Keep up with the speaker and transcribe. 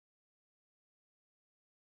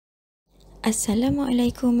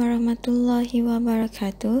Assalamualaikum warahmatullahi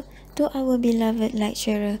wabarakatuh to our beloved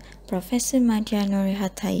lecturer, Professor Madya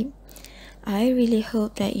Noreha Taib. I really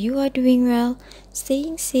hope that you are doing well,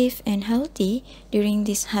 staying safe and healthy during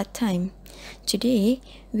this hard time. Today,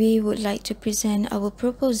 we would like to present our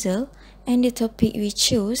proposal, and the topic we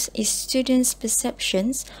chose is students'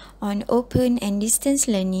 perceptions on open and distance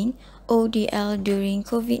learning (ODL) during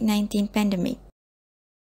COVID-19 pandemic.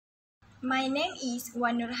 My name is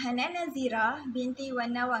Wanurhana Nazira binti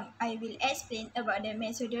Wanawang. I will explain about the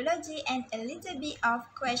methodology and a little bit of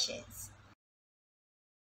questions.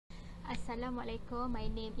 Assalamualaikum. My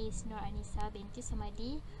name is Nur Anisa binti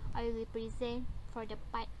Samadi. I will present for the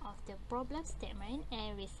part of the problem statement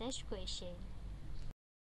and research question.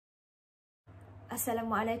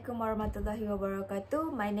 Assalamualaikum warahmatullahi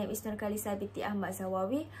wabarakatuh. My name is Nur Kalisa binti Ahmad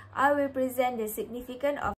Zawawi. I will present the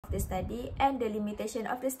significance of the study and the limitation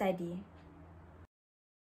of the study.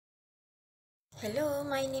 Hello,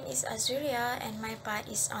 my name is Azuria and my part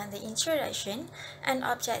is on the introduction and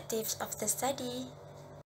objectives of the study.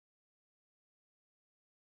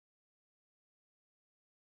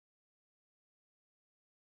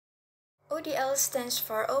 ODL stands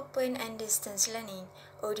for Open and Distance Learning.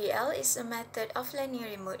 ODL is a method of learning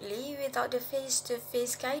remotely without the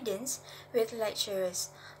face-to-face guidance with lecturers.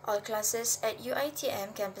 All classes at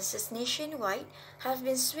UiTM campuses nationwide have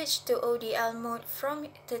been switched to ODL mode from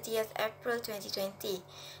 30th April 2020.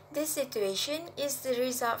 This situation is the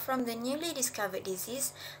result from the newly discovered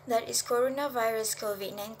disease that is coronavirus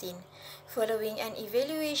COVID-19. Following an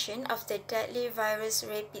evaluation of the deadly virus'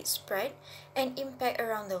 rapid spread and impact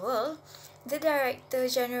around the world, the Director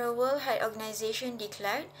General World Health Organization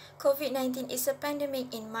declared COVID-19 is a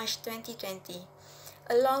pandemic in March 2020,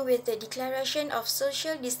 along with the declaration of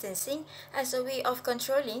social distancing as a way of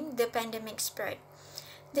controlling the pandemic spread.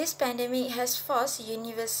 This pandemic has forced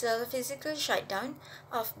universal physical shutdown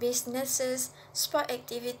of businesses, sport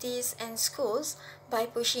activities, and schools by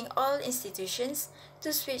pushing all institutions to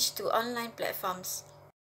switch to online platforms.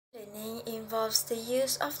 Learning involves the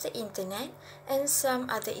use of the internet and some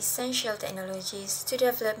other essential technologies to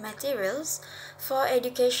develop materials for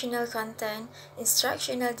educational content,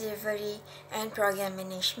 instructional delivery, and program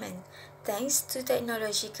management. Thanks to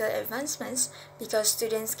technological advancements, because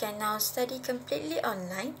students can now study completely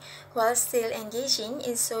online while still engaging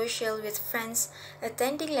in social with friends,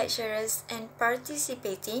 attending lectures, and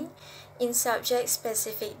participating in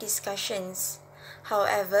subject-specific discussions.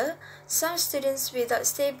 However, some students without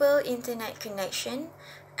stable internet connection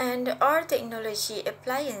and/or technology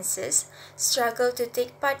appliances struggle to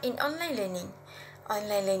take part in online learning.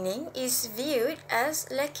 Online learning is viewed as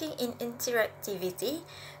lacking in interactivity,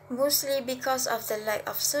 mostly because of the lack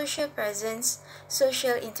of social presence,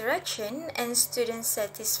 social interaction, and student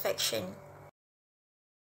satisfaction.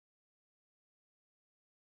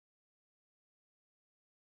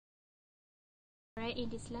 Right,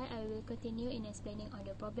 in this slide, I will continue in explaining on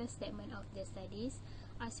the problem statement of the studies.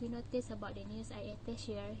 As we notice about the news I attached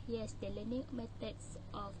here, yes, the learning methods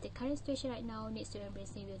of the current situation right now needs to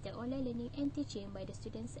embrace with the online learning and teaching by the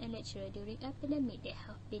students and lecturers during a pandemic that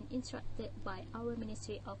have been instructed by our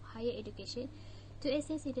Ministry of Higher Education to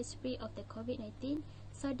assess in the spread of the COVID-19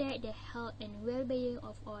 so that the health and well-being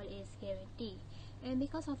of all is guaranteed. And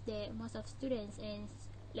because of that, most of students and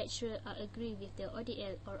lecturers agree with the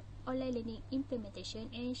ODL or online learning implementation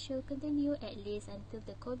and should continue at least until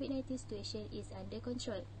the COVID-19 situation is under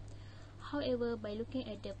control. However, by looking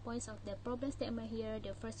at the points of the problem statement here,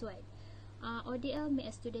 the first one, ODL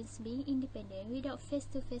makes students being independent without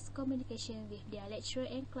face-to-face communication with their lecturer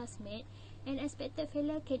and classmate, and expected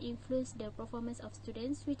failure can influence the performance of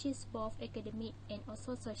students, which is both academic and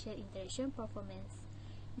also social interaction performance.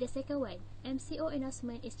 The second one, MCO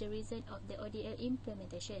announcement is the reason of the ODL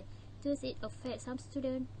implementation. Thus, it affects some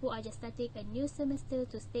students who are just starting a new semester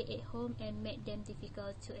to stay at home and make them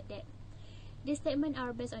difficult to adapt. These statements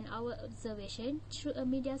are based on our observation through a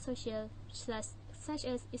media social such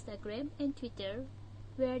as Instagram and Twitter,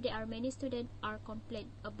 where there are many students are complain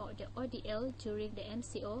about the ODL during the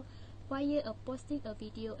MCO via posting a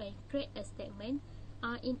video and create a statement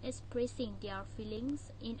in expressing their feelings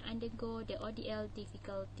in undergo the ODL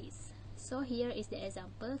difficulties. So here is the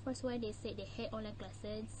example. First one, they said they had online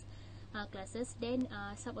classes. Then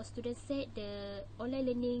some of students said the online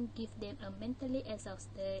learning give them a mentally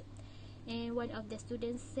exhausted. And one of the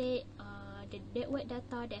students said the network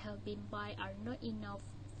data that have been buy are not enough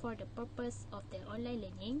for the purpose of the online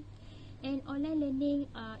learning. And online learning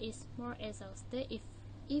is more exhausted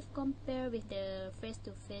if compared with the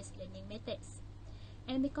face-to-face learning methods.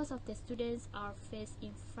 And because of the students are faced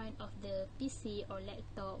in front of the PC or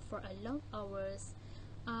laptop for a long hours,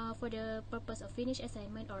 for the purpose of finish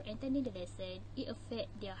assignment or attending the lesson, it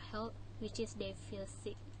affects their health, which is they feel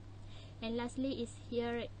sick. And lastly is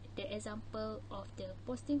here the example of the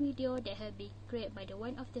posting video that have been created by the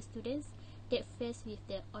one of the students that faced with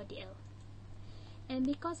the ODL. And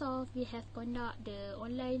because of we have conduct the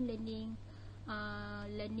online learning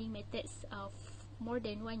methods of more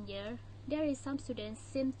than 1 year, there is some students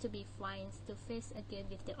seem to be fine to face again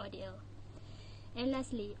with the ODL. And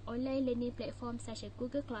lastly, online learning platforms such as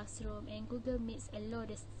Google Classroom and Google Meets allow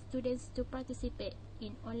the students to participate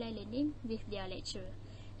in online learning with their lecturer.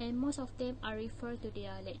 And most of them are referred to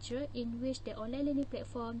their lecturer, in which the online learning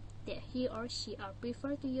platform that he or she are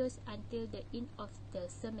preferred to use until the end of the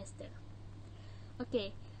semester.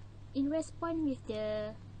 Okay, in response with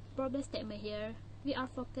the problem statement here, we are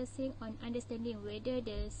focusing on understanding whether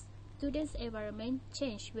the students' environment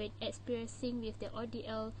changed when experiencing with the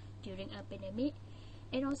ODL during a pandemic,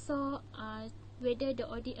 and also whether the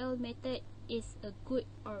ODL method is a good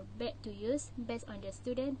or bad to use based on the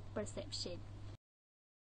student perception.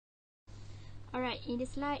 Alright, in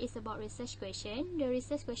this slide is about research question. The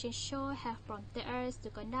research question have prompted us to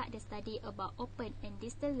conduct the study about open and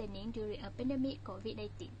distance learning during a pandemic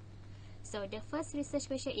COVID-19. So the first research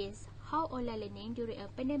question is, how online learning during a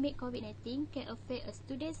pandemic COVID-19 can affect a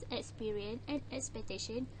student's experience and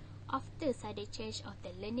expectation after sudden change of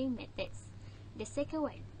the learning methods. The second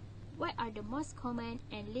one, what are the most common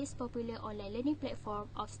and least popular online learning platform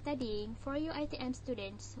of studying for UiTM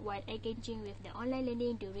students while engaging with the online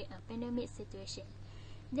learning during a pandemic situation?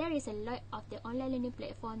 There is a lot of the online learning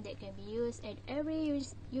platform that can be used, and every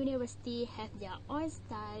university have their own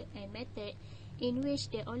style and method in which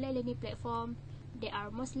the online learning platform they are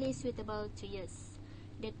mostly suitable to use.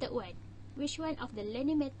 The third one, which one of the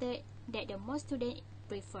learning method that the most students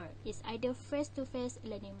prefer is either face-to-face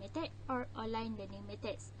learning method or online learning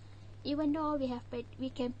methods? Even though we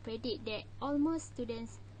can predict that almost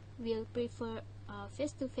students will prefer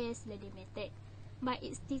face-to-face learning method, but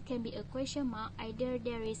it still can be a question mark. Either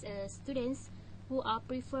there is students who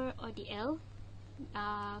prefer ODL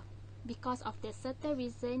because of the certain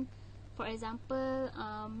reason. For example,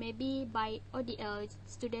 maybe by ODL,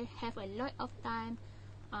 students have a lot of time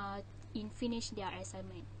in finish their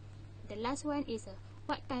assignment. The last one is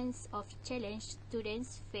what kinds of challenge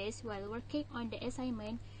students face while working on the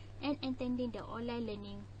assignment and attending the online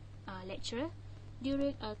learning lecture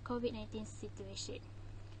during a COVID-19 situation.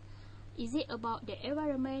 Is it about the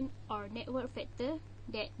environment or network factor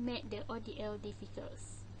that made the ODL difficult?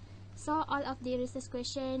 So all of the research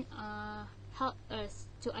questions help us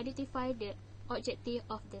to identify the objective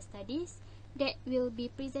of the studies that will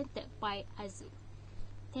be presented by Azu.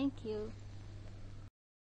 Thank you.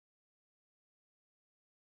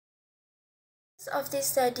 Of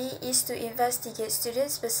this study is to investigate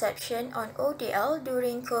students' perception on ODL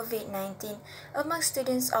during COVID-19 among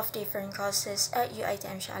students of different courses at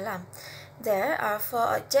UiTM Shah Alam. There are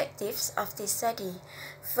 4 objectives of this study.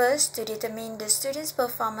 First, to determine the students'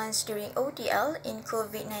 performance during ODL in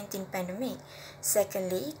COVID-19 pandemic.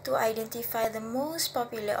 Secondly, to identify the most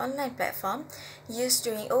popular online platform used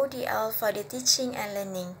during ODL for the teaching and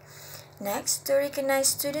learning. Next, to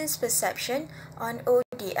recognize students' perception on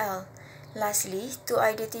ODL. Lastly, to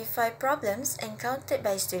identify problems encountered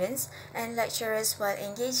by students and lecturers while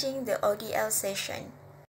engaging the ODL session.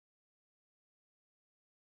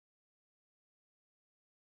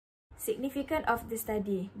 Significance of the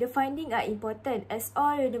study. The findings are important as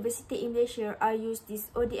all universities in Malaysia are use this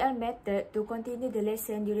ODL method to continue the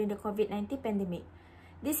lesson during the COVID-19 pandemic.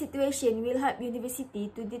 This situation will help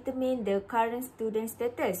university to determine the current student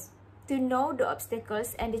status, to know the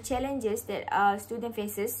obstacles and the challenges that our student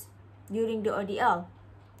faces during the ODL.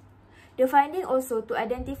 The finding also to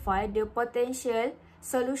identify the potential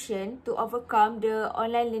solution to overcome the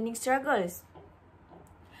online learning struggles.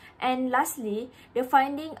 And lastly, the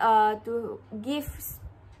finding to give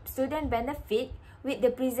student benefit with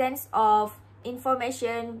the presence of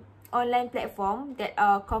information online platform that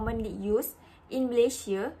are commonly used in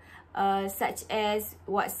Malaysia, such as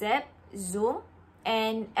WhatsApp, Zoom,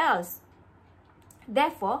 and else.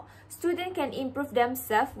 Therefore, students can improve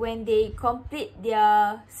themselves when they complete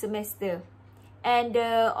their semester. And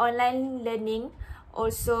the online learning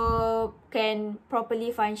also can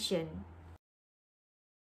properly function.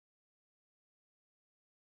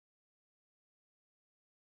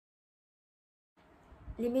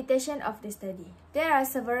 Limitation of the study. There are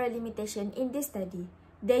several limitations in this study.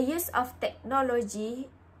 The use of technology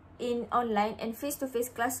in online and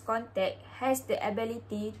face-to-face class contact has the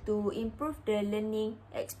ability to improve the learning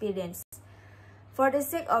experience. For the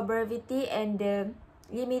sake of brevity and the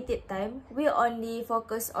limited time, we only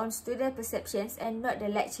focus on student perceptions and not the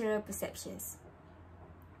lecturer perceptions.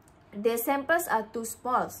 The samples are too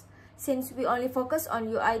small. Since we only focus on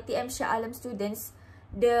UiTM Shah Alam students,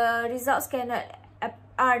 the results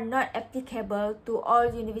are not applicable to all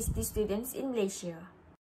university students in Malaysia.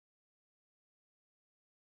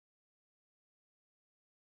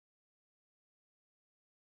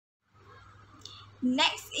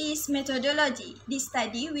 Next is methodology. This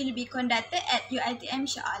study will be conducted at UiTM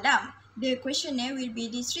Shah Alam. The questionnaire will be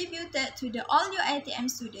distributed to the all UiTM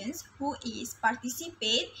students who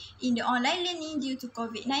participate in the online learning due to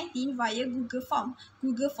COVID-19 via Google Form.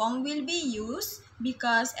 Google Form will be used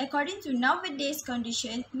because according to nowadays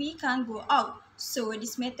condition, we can't go out. So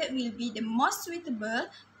this method will be the most suitable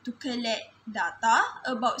to collect data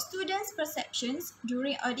about students' perceptions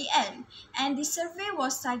during ODL. And the survey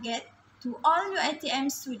was targeted to all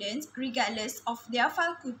UiTM students regardless of their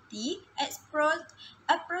faculty,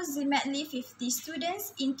 approximately 50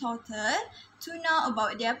 students in total, to know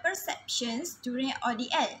about their perceptions during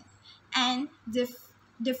ODL. And the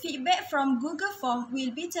feedback from Google Form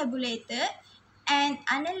will be tabulated and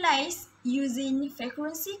analyzed using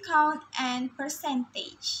frequency count and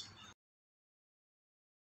percentage.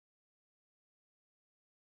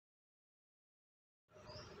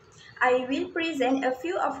 I will present a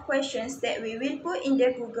few of questions that we will put in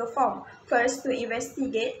the Google form. First, to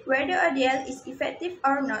investigate whether ODL is effective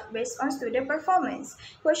or not based on student performance.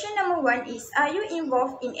 Question number 1 is, are you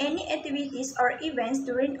involved in any activities or events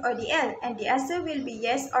during ODL? And the answer will be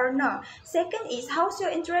yes or no. Second is, how's your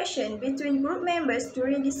interaction between group members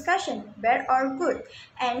during discussion, bad or good?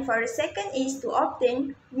 And for the second is to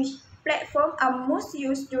obtain which platform are most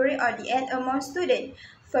used during ODL among students.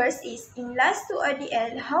 First is, in last 2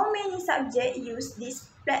 ODL, how many subjects use these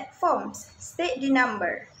platforms? State the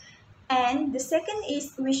number. And the second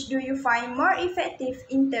is, which do you find more effective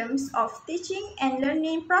in terms of teaching and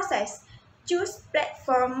learning process? Choose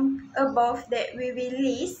platform above that we will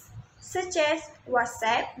list, such as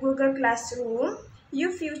WhatsApp, Google Classroom,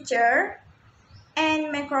 UFuture, and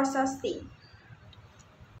Microsoft Teams.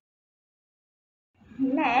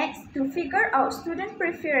 Next, to figure out student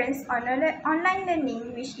preference on online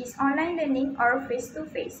learning, which is online learning or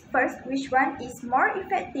face-to-face. First, which one is more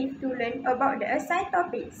effective to learn about the assigned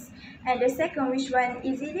topics? And the second, which one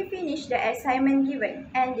easily finish the assignment given?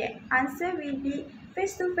 And the answer will be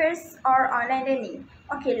face-to-face or online learning.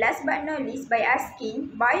 Okay, last but not least, by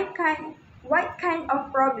asking what kind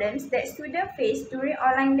of problems that students face during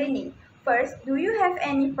online learning. First, do you have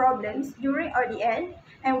any problems during ODL?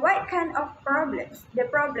 And what kind of problems? The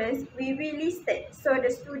problems will be listed, so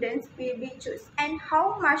the students will be choose. And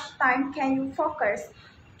how much time can you focus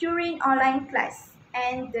during online class?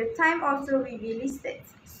 And the time also will be listed,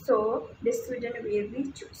 so the student will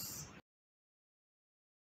be choose.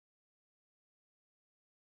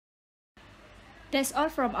 That's all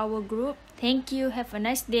from our group. Thank you. Have a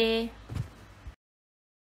nice day.